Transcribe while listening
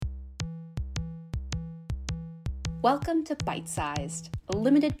Welcome to Bite Sized, a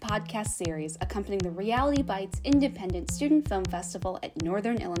limited podcast series accompanying the Reality Bytes Independent Student Film Festival at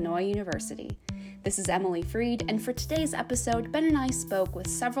Northern Illinois University. This is Emily Freed, and for today's episode, Ben and I spoke with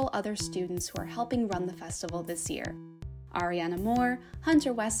several other students who are helping run the festival this year: Arianna Moore,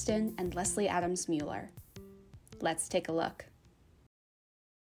 Hunter Weston, and Leslie Adams-Mueller. Let's take a look.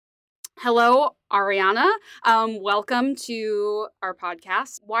 Hello, Arianna. Welcome to our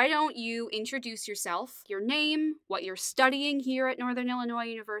podcast. Why don't you introduce yourself, your name, what you're studying here at Northern Illinois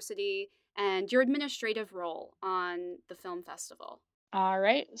University, and your administrative role on the film festival? All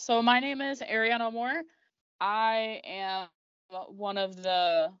right. So my name is Arianna Moore. I am one of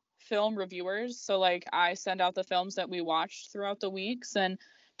the film reviewers. So I send out the films that we watched throughout the weeks and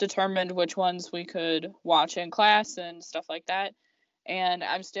determined which ones we could watch in class and stuff like that. And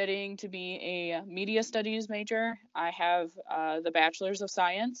I'm studying to be a media studies major. I have the Bachelor's of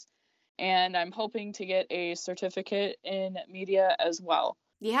Science, and I'm hoping to get a certificate in media as well.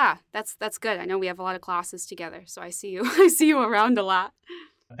 Yeah, that's good. I know we have a lot of classes together, so I see you. I see you around a lot.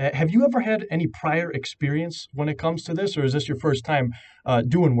 Have you ever had any prior experience when it comes to this, or is this your first time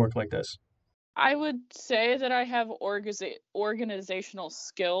doing work like this? I would say that I have organizational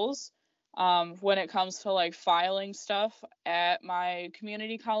skills. When it comes to filing stuff at my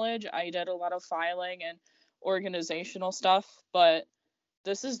community college, I did a lot of filing and organizational stuff, but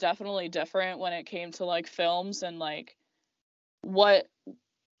this is definitely different when it came to films and what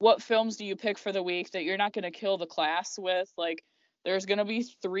films do you pick for the week that you're not going to kill the class with. There's going to be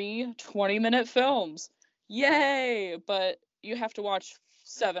 3 20-minute films. Yay! But you have to watch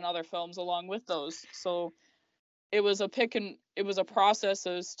 7 other films along with those. So it was a process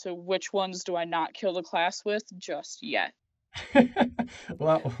as to which ones do I not kill the class with just yet.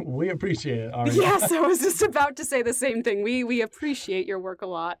 Well, we appreciate it, Arianna. Yes, I was just about to say the same thing. We appreciate your work a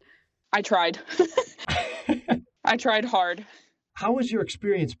lot. I tried. I tried hard. How has your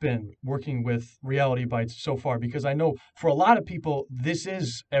experience been working with Reality Bytes so far? Because I know for a lot of people, this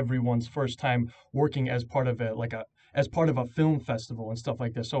is everyone's first time working as part of a film festival and stuff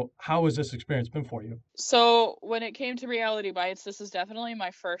like this. So how has this experience been for you? So when it came to Reality Bytes, this is definitely my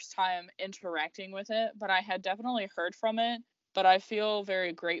first time interacting with it, but I had definitely heard from it. But I feel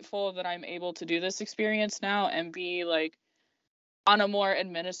very grateful that I'm able to do this experience now and be on a more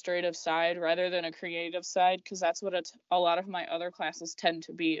administrative side rather than a creative side, because that's what a lot of my other classes tend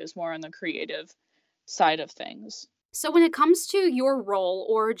to be, is more on the creative side of things. So when it comes to your role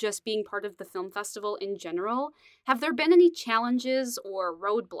or just being part of the film festival in general, have there been any challenges or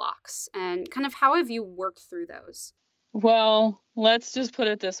roadblocks, and kind of how have you worked through those? Well, let's just put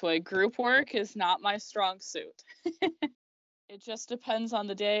it this way. Group work is not my strong suit. It just depends on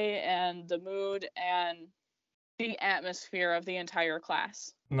the day and the mood and the atmosphere of the entire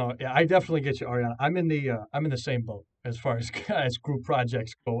class. No, yeah, I definitely get you, Arianna. I'm in the same boat as far as as group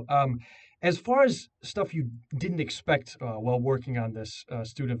projects go. As far as stuff you didn't expect while working on this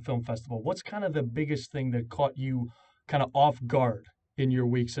student film festival, what's kind of the biggest thing that caught you kind of off guard in your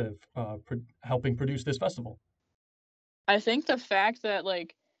weeks of helping produce this festival? I think the fact that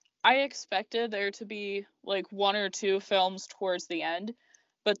I expected there to be 1 or 2 films towards the end,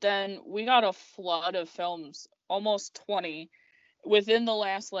 but then we got a flood of films, almost 20, within the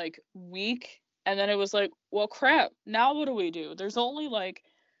last week, and then it was well, crap, now what do we do? There's only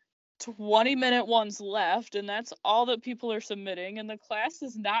 20-minute ones left, and that's all that people are submitting, and the class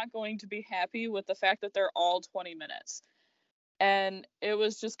is not going to be happy with the fact that they're all 20 minutes. And it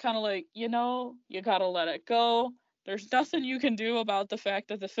was just kind of you gotta let it go. There's nothing you can do about the fact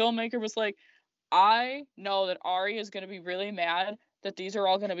that the filmmaker was I know that Ari is going to be really mad that these are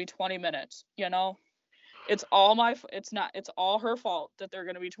all going to be 20 minutes, It's all it's all her fault that they're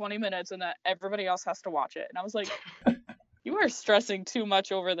going to be 20 minutes and that everybody else has to watch it. And I was you are stressing too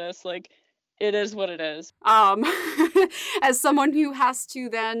much over this. It is what it is. As someone who has to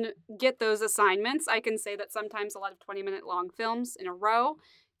then get those assignments, I can say that sometimes a lot of 20-minute long films in a row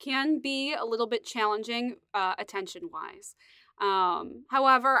can be a little bit challenging attention-wise.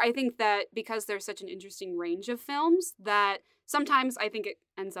 However, I think that because there's such an interesting range of films that sometimes I think it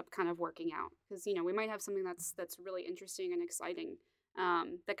ends up kind of working out, because we might have something that's really interesting and exciting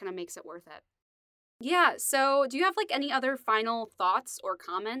that kind of makes it worth it. Yeah, so do you have any other final thoughts or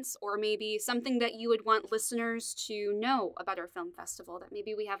comments, or maybe something that you would want listeners to know about our film festival that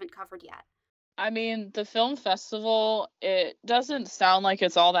maybe we haven't covered yet? I mean, the film festival, it doesn't sound like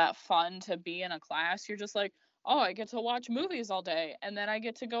it's all that fun to be in a class. You're just oh, I get to watch movies all day, and then I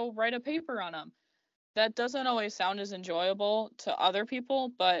get to go write a paper on them. That doesn't always sound as enjoyable to other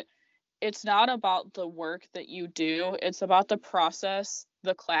people, but it's not about the work that you do. It's about the process,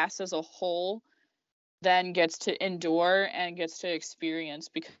 the class as a whole. then gets to endure and gets to experience,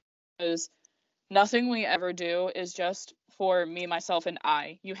 because nothing we ever do is just for me, myself, and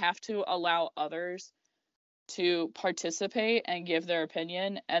I. You have to allow others to participate and give their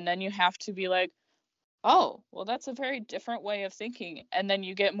opinion, and then you have to be like, oh, well, that's a very different way of thinking. And then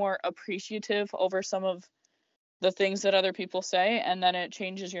you get more appreciative over some of the things that other people say, and then it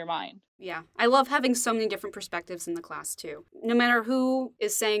changes your mind. Yeah, I love having so many different perspectives in the class too. No matter who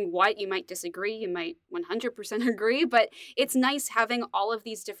is saying what, you might disagree, you might 100% agree, but it's nice having all of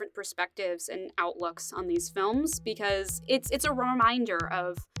these different perspectives and outlooks on these films because it's a reminder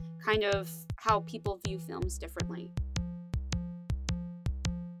of kind of how people view films differently.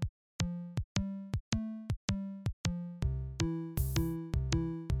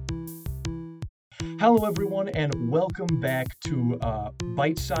 Hello, everyone, and welcome back to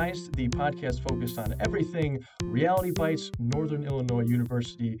Bite Sized, the podcast focused on everything Reality Bytes, Northern Illinois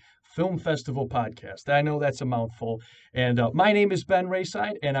University Film Festival podcast. I know that's a mouthful. And my name is Ben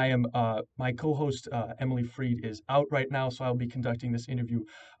Rayside, and I am my co-host Emily Freed is out right now, so I'll be conducting this interview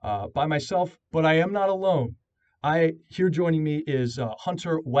by myself. But I am not alone. Here joining me is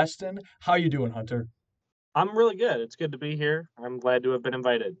Hunter Weston. How you doing, Hunter? I'm really good. It's good to be here. I'm glad to have been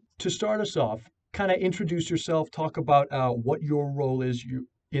invited. To start us off, kind of introduce yourself, talk about what your role is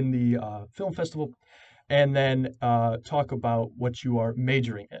in the film festival, and then talk about what you are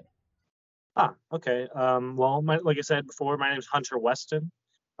majoring in. Okay. Well, like I said before, my name is Hunter Weston.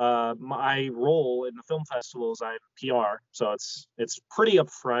 My role in the film festival is I'm PR, so it's pretty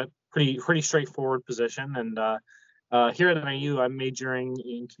upfront, pretty straightforward position. And here at NIU, I'm majoring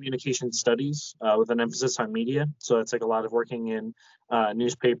in communication studies with an emphasis on media. So it's like a lot of working in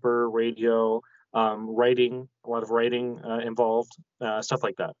newspaper, radio, writing, a lot of writing involved, stuff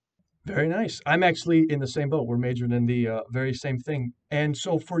like that. Very nice. I'm actually in the same boat. We're majoring in the very same thing. And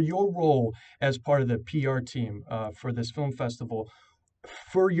so for your role as part of the PR team for this film festival,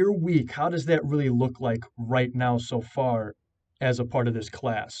 for your week, how does that really look like right now so far as a part of this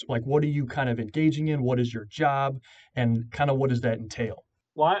class? Like, what are you kind of engaging in? What is your job? And kind of what does that entail?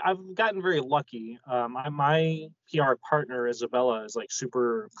 Well, I've gotten very lucky. My PR partner, Isabella, is like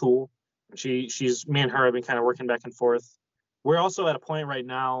super cool. She's me and her have been kind of working back and forth. We're also at a point right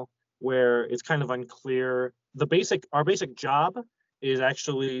now where it's kind of unclear. Our basic job is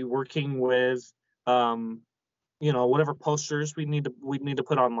actually working with, whatever posters we need to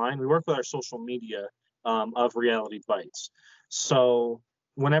put online. We work with our social media of Reality Bytes. So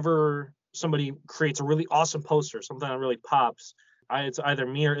whenever somebody creates a really awesome poster, something that really pops, it's either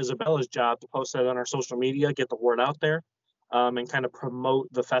me or Isabella's job to post that on our social media, get the word out there, and kind of promote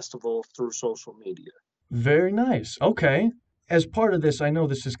the festival through social media. Very nice. Okay. As part of this, I know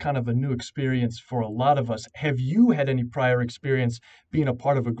this is kind of a new experience for a lot of us. Have you had any prior experience being a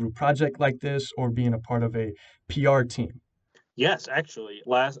part of a group project like this or being a part of a PR team? Yes, actually.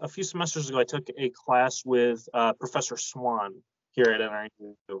 A few semesters ago, I took a class with Professor Swan here at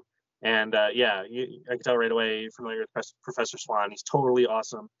NIU. And I can tell right away you're familiar with Professor Swan. He's totally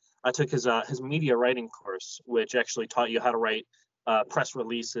awesome. I took his media writing course, which actually taught you how to write press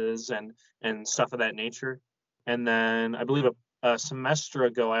releases and stuff of that nature. And then I believe a semester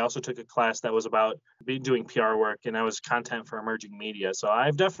ago, I also took a class that was about doing PR work, and that was content for emerging media. So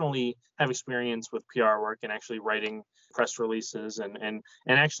I've definitely have experience with PR work and actually writing press releases and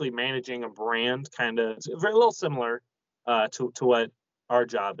actually managing a brand. Kind of very little similar to what our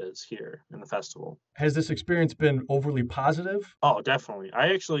job is here in the festival. Has this experience been overly positive? Oh, definitely.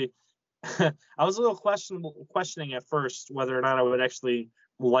 I actually, I was a little questioning at first whether or not I would actually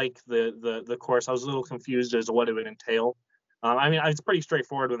like the course. I was a little confused as to what it would entail. It's pretty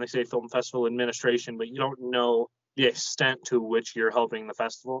straightforward when they say film festival administration, but you don't know the extent to which you're helping the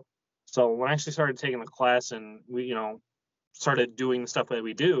festival. So when I actually started taking the class and we, started doing the stuff that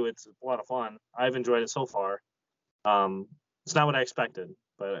we do, it's a lot of fun. I've enjoyed it so far. It's not what I expected,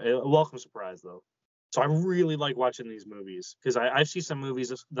 but a welcome surprise though. So I really like watching these movies because I see some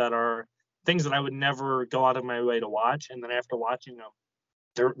movies that are things that I would never go out of my way to watch, and then after watching them,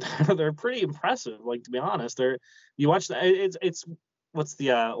 they're pretty impressive. Like, to be honest, you watch it's what's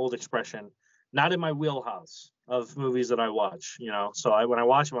the old expression? Not in my wheelhouse of movies that I watch. So when I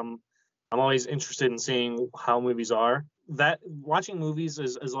watch them, I'm always interested in seeing how movies are. That watching movies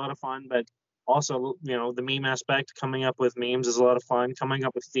is a lot of fun, but also, the meme aspect, coming up with memes is a lot of fun. Coming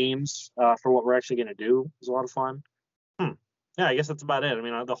up with themes for what we're actually going to do is a lot of fun. Yeah, I guess that's about it.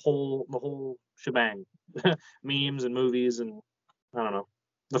 The whole shebang, memes and movies, and I don't know.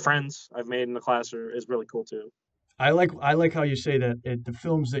 The friends I've made in the class is really cool too. I like how you say that the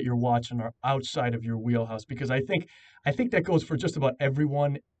films that you're watching are outside of your wheelhouse because I think that goes for just about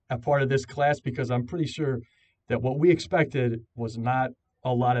everyone a part of this class because I'm pretty sure that what we expected was not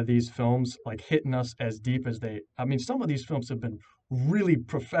a lot of these films like hitting us as deep as they. I mean, some of these films have been really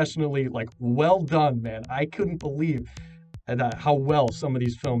professionally like well done, man. I couldn't believe that how well some of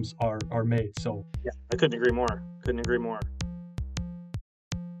these films are made. So Yeah, I couldn't agree more. Couldn't agree more.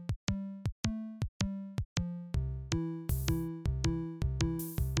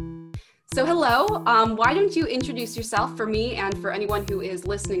 So hello, why don't you introduce yourself for me and for anyone who is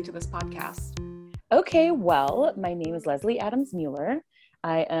listening to this podcast? Okay, well, my name is Leslie Adams-Mueller.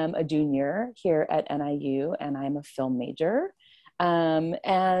 I am a junior here at NIU and I'm a film major. What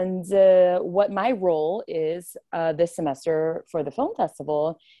my role is this semester for the film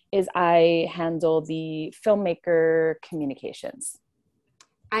festival is I handle the filmmaker communications.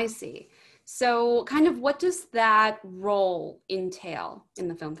 I see. So kind of what does that role entail in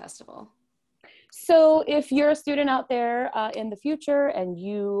the film festival? So if you're a student out there in the future and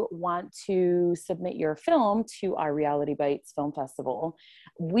you want to submit your film to our Reality Bytes Film Festival,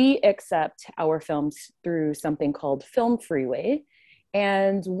 we accept our films through something called Film Freeway.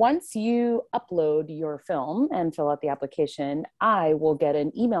 And once you upload your film and fill out the application, I will get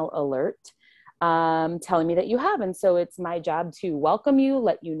an email alert telling me that you have. And so it's my job to welcome you,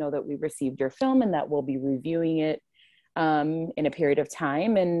 let you know that we received your film and that we'll be reviewing it in a period of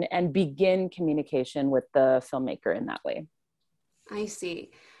time and begin communication with the filmmaker in that way. I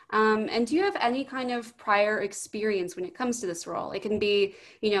see. And do you have any kind of prior experience when it comes to this role? It can be,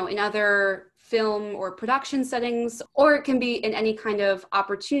 in other film or production settings, or it can be in any kind of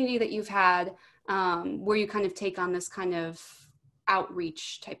opportunity that you've had where you kind of take on this kind of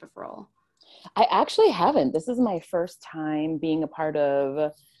outreach type of role. I actually haven't. This is my first time being a part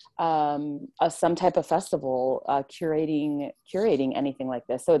of some type of festival, curating anything like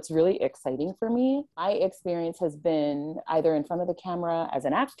this. So it's really exciting for me. My experience has been either in front of the camera as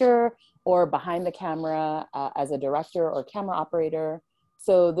an actor or behind the camera as a director or camera operator.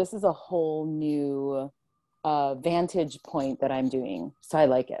 So this is a whole new vantage point that I'm doing. So I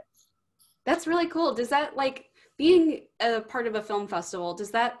like it. That's really cool. Does that, like, being a part of a film festival, does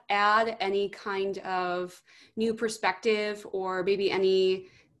that add any kind of new perspective or maybe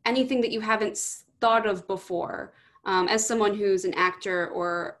anything that you haven't thought of before as someone who's an actor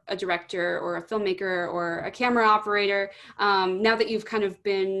or a director or a filmmaker or a camera operator, now that you've kind of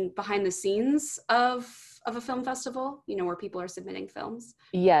been behind the scenes of a film festival, where people are submitting films?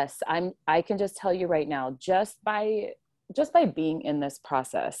 Yes, I can just tell you right now, just by being in this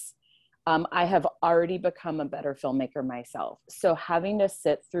process, I have already become a better filmmaker myself. So having to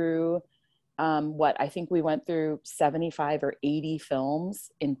sit through what I think we went through 75 or 80 films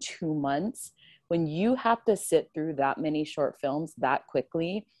in 2 months. When you have to sit through that many short films that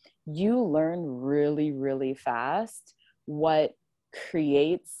quickly, you learn really, really fast what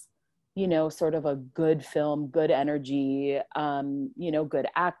creates, sort of a good film, good energy, good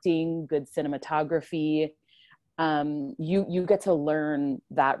acting, good cinematography. You get to learn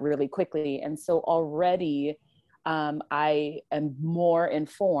that really quickly. And so already I am more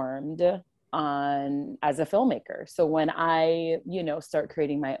informed as a filmmaker. So when I, start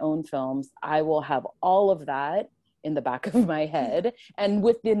creating my own films, I will have all of that in the back of my head and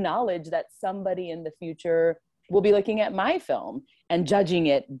with the knowledge that somebody in the future will be looking at my film and judging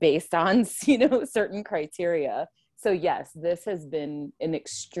it based on, certain criteria. So yes, this has been an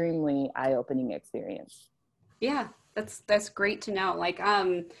extremely eye-opening experience. Yeah, that's great to know. Like,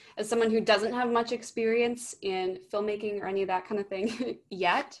 as someone who doesn't have much experience in filmmaking or any of that kind of thing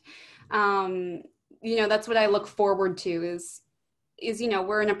yet, that's what I look forward to is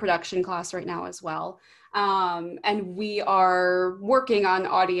we're in a production class right now as well. And we are working on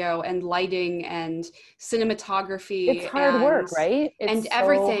audio and lighting and cinematography. It's hard work, right? It's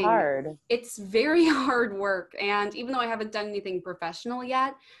everything. So hard. It's very hard work. And even though I haven't done anything professional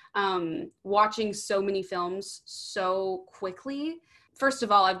yet, watching so many films so quickly, first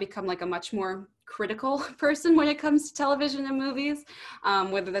of all, I've become like a much more critical person when it comes to television and movies,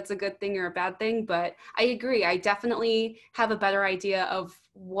 whether that's a good thing or a bad thing. But I agree. I definitely have a better idea of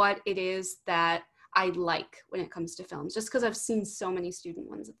what it is that I like when it comes to films, just because I've seen so many student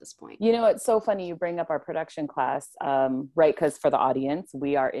ones at this point. It's so funny you bring up our production class, right? Because for the audience,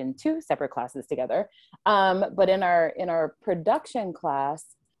 we are in 2 separate classes together. But in our production class,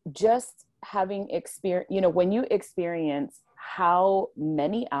 just having experience, when you experience how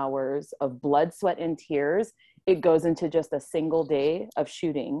many hours of blood, sweat, and tears it goes into just a single day of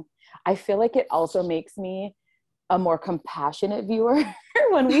shooting, I feel like it also makes me a more compassionate viewer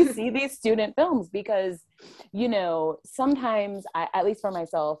when we see these student films, because, sometimes at least for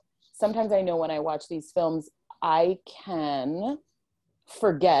myself, sometimes I know when I watch these films, I can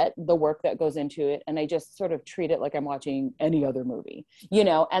forget the work that goes into it, and I just sort of treat it like I'm watching any other movie, you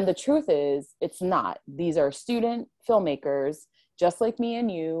know. And the truth is, it's not. These are student filmmakers just like me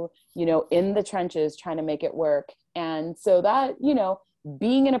and you know, in the trenches trying to make it work. And so that, you know,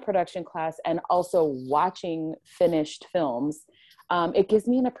 being in a production class and also watching finished films, it gives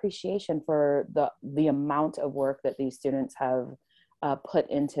me an appreciation for the amount of work that these students have put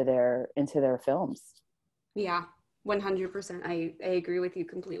into their films. Yeah, 100%. I agree with you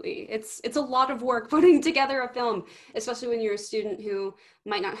completely. It's a lot of work putting together a film, especially when you're a student who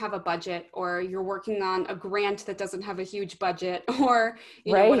might not have a budget, or you're working on a grant that doesn't have a huge budget, or,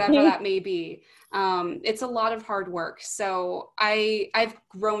 you know, whatever that may be. It's a lot of hard work. So I've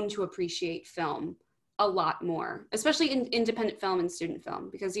grown to appreciate film a lot more, especially in independent film and student film,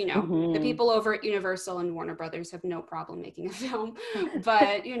 because, you know, the people over at Universal and Warner Brothers have no problem making a film,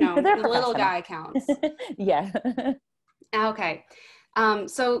 but, you know, the little guy counts. Yeah. Okay.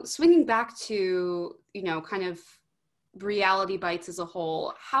 So swinging back to, you know, kind of Reality Bytes as a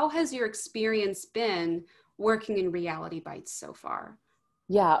whole, how has your experience been working in Reality Bytes so far?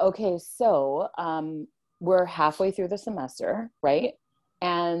 Yeah. Okay. So we're halfway through the semester, right?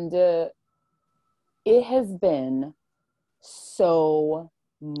 And it has been so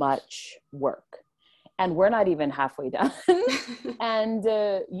much work, and we're not even halfway done. And,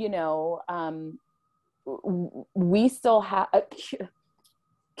 you know, we still have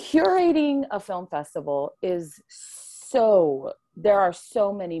curating a film festival is there are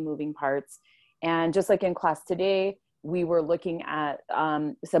so many moving parts. And just like in class today, we were looking at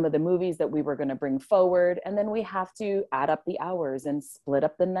some of the movies that we were going to bring forward, and then we have to add up the hours and split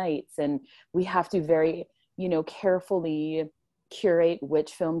up the nights, and we have to very, you know, carefully curate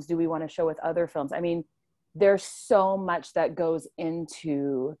which films do we want to show with other films. I mean, there's so much that goes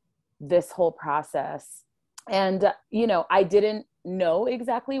into this whole process. And, you know, I didn't know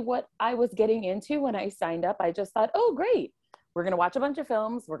exactly what I was getting into when I signed up. I just thought, oh, great. We're going to watch a bunch of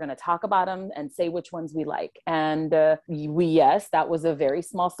films. We're going to talk about them and say which ones we like. And yes, that was a very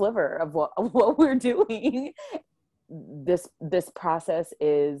small sliver of what we're doing. This process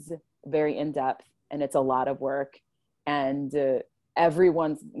is very in-depth, and it's a lot of work. And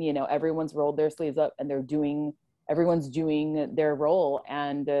everyone's rolled their sleeves up, and everyone's doing their role.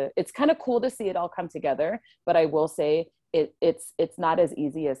 And it's kind of cool to see it all come together. But I will say it's not as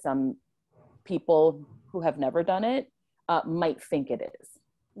easy as some people who have never done it might think it is.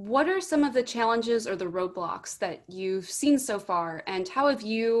 What are some of the challenges or the roadblocks that you've seen so far, and how have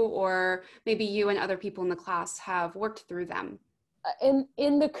you, or maybe you and other people in the class, have worked through them?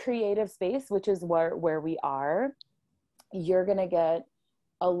 In the creative space, which is where we are, you're going to get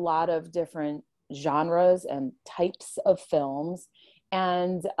a lot of different genres and types of films.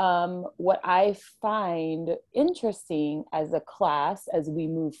 And what I find interesting as a class, as we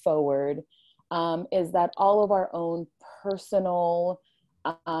move forward, is that all of our own personal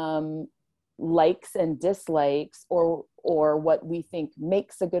likes and dislikes, or what we think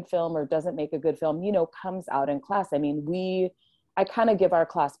makes a good film or doesn't make a good film, you know, comes out in class. I mean, I kind of give our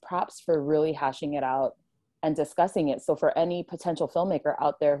class props for really hashing it out and discussing it. So for any potential filmmaker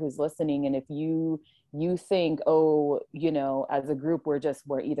out there who's listening, and if you think, oh, you know, as a group, we're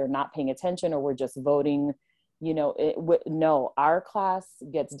either not paying attention or we're just voting, you know, no, our class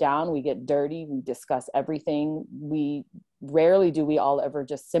gets down, we get dirty, we discuss everything. We rarely do we all ever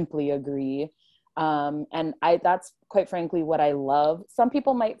just simply agree. And that's quite frankly what I love. Some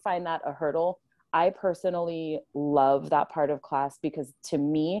people might find that a hurdle. I personally love that part of class, because to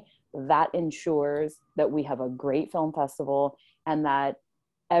me, that ensures that we have a great film festival, and that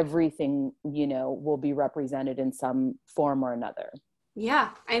everything, you know, will be represented in some form or another. Yeah,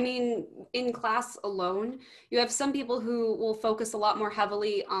 I mean, in class alone, you have some people who will focus a lot more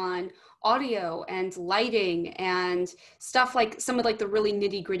heavily on audio and lighting and stuff, like some of like the really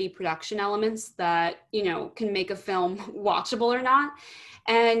nitty-gritty production elements that, you know, can make a film watchable or not.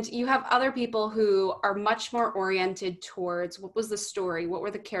 And you have other people who are much more oriented towards what was the story, what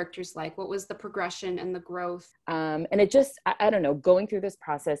were the characters like, what was the progression and the growth. And it just, I don't know, going through this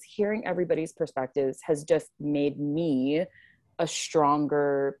process, hearing everybody's perspectives has just made me a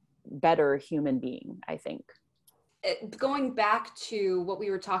stronger, better human being, I think. Going back to what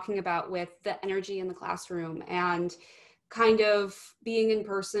we were talking about with the energy in the classroom and kind of being in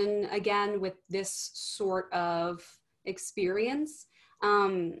person again with this sort of experience,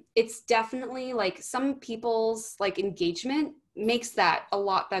 it's definitely like some people's like engagement makes that a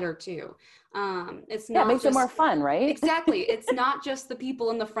lot better too. It's not, it makes it more fun, right? Exactly. It's not just the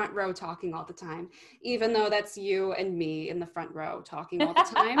people in the front row talking all the time, even though that's you and me in the front row talking all the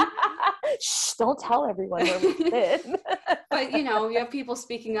time. Shh, don't tell everyone where we sit. But you have people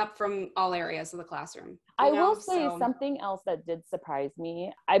speaking up from all areas of the classroom. I will say something else that did surprise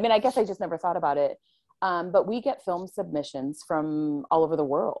me. I mean, I guess I just never thought about it. But we get film submissions from all over the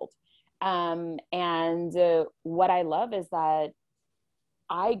world. And what I love is that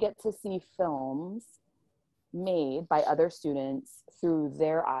I get to see films made by other students through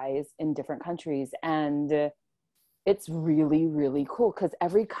their eyes in different countries. And it's really, really cool because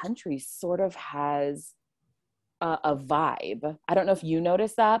every country sort of has a vibe. I don't know if you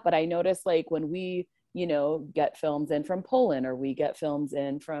notice that, but I notice like when we, get films in from Poland, or we get films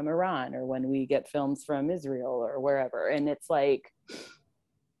in from Iran, or when we get films from Israel or wherever. And it's like,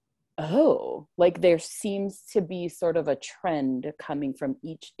 oh, like there seems to be sort of a trend coming from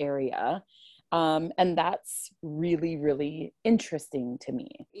each area. And that's really, really interesing to me.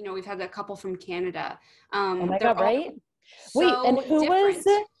 We've had a couple from Canada. Oh my God, right? So wait,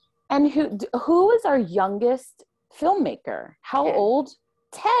 and who was our youngest filmmaker? How 10. old?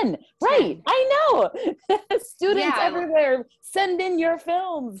 10. Right. 10. I know. Students everywhere, send in your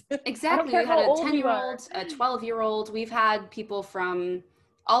films. Exactly. We had a 10-year-old, a 12-year-old. We've had people from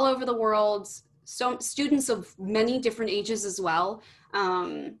all over the world, so students of many different ages as well,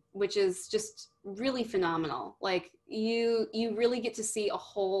 which is just really phenomenal. Like you really get to see a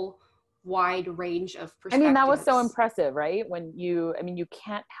whole wide range of perspectives. I mean, that was so impressive, right? When you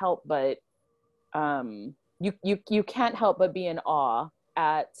can't help but you can't help but be in awe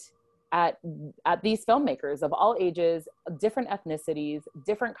at these filmmakers of all ages, different ethnicities,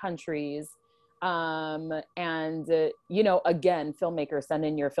 different countries. And again, filmmakers, send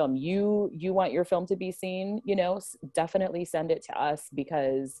in your film. You want your film to be seen, definitely send it to us,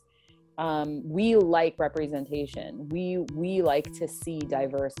 because we like representation. We like to see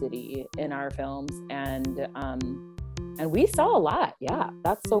diversity in our films, and we saw a lot. Yeah,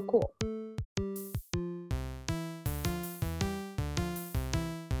 that's so cool.